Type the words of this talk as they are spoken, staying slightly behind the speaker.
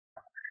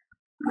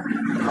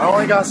I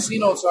only got C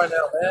notes right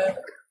now, man.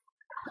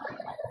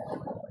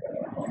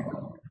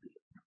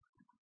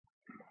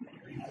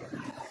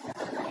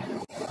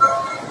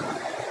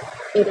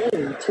 It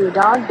ain't to a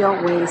dog,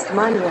 don't waste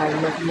money,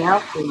 I'm looking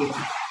out for you.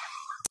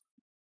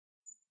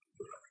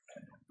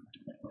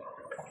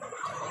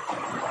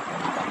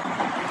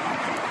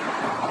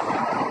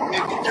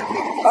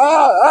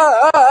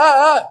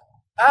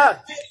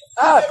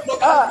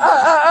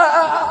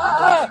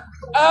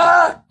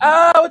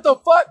 What the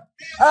fuck?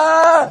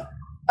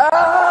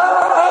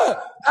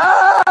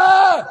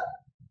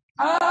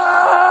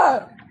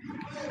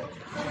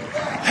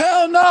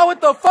 Hell no,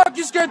 what the fuck?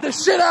 You scared the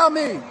shit out of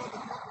me.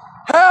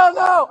 Hell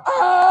no.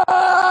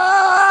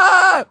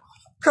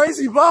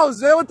 Crazy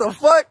balls, man, what the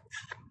fuck?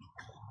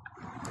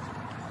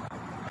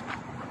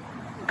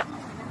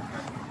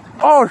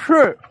 Oh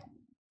shit.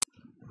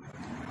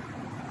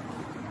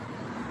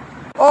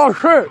 Oh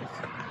shit.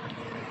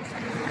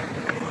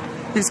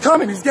 He's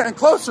coming, he's getting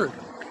closer.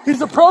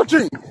 He's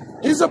approaching.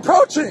 He's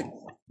approaching.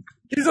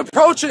 He's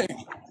approaching.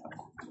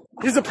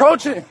 He's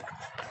approaching.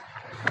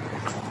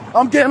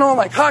 I'm getting on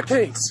like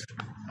hotcakes.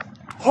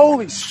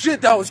 Holy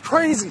shit, that was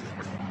crazy.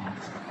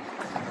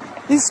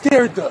 He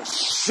scared the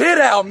shit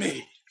out of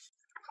me.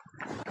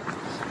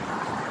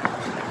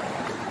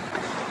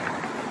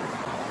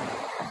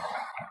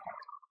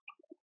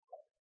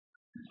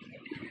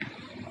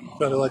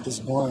 Better like this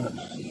blunt.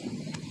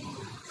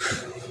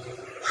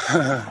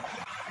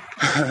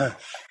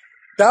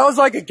 That was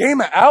like a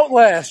game of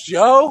Outlast,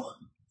 yo.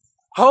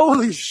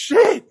 Holy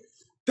shit.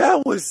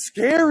 That was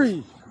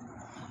scary.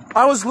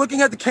 I was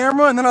looking at the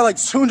camera and then I like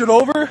tuned it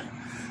over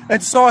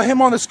and saw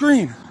him on the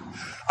screen.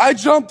 I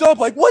jumped up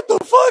like, what the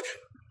fuck?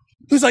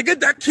 He's like,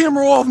 get that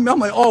camera off me. I'm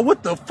like, oh,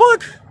 what the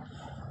fuck?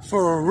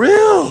 For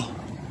real?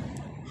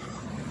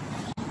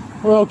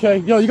 We're okay.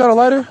 Yo, you got a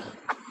lighter?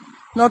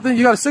 Nothing?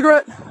 You got a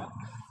cigarette?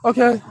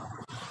 Okay.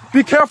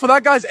 Be careful,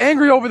 that guy's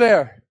angry over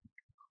there.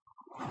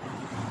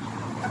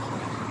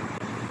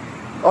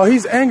 Oh,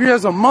 he's angry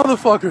as a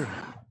motherfucker.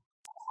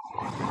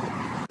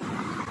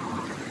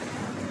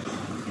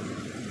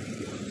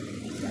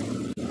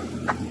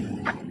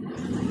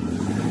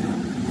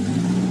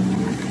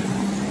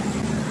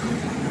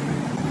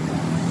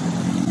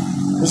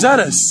 Is that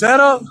a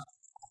setup?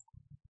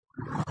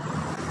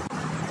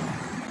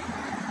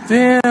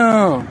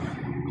 Damn.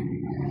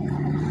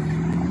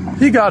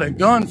 He got a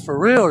gun for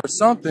real or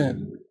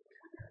something.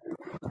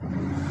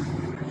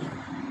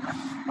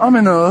 I'm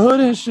in the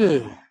hood and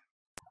shit.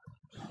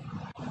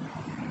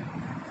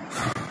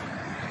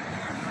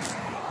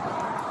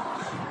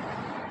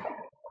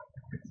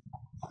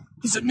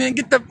 He said, man,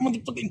 get that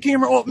motherfucking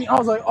camera off me. I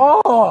was like,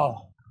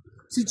 oh,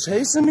 is he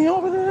chasing me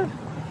over there?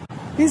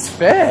 He's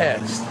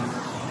fast.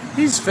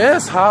 He's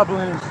fast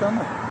hobbling and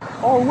stuff.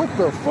 Oh, what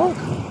the fuck?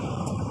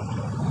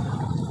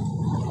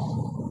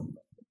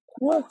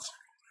 What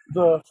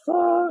the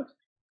fuck?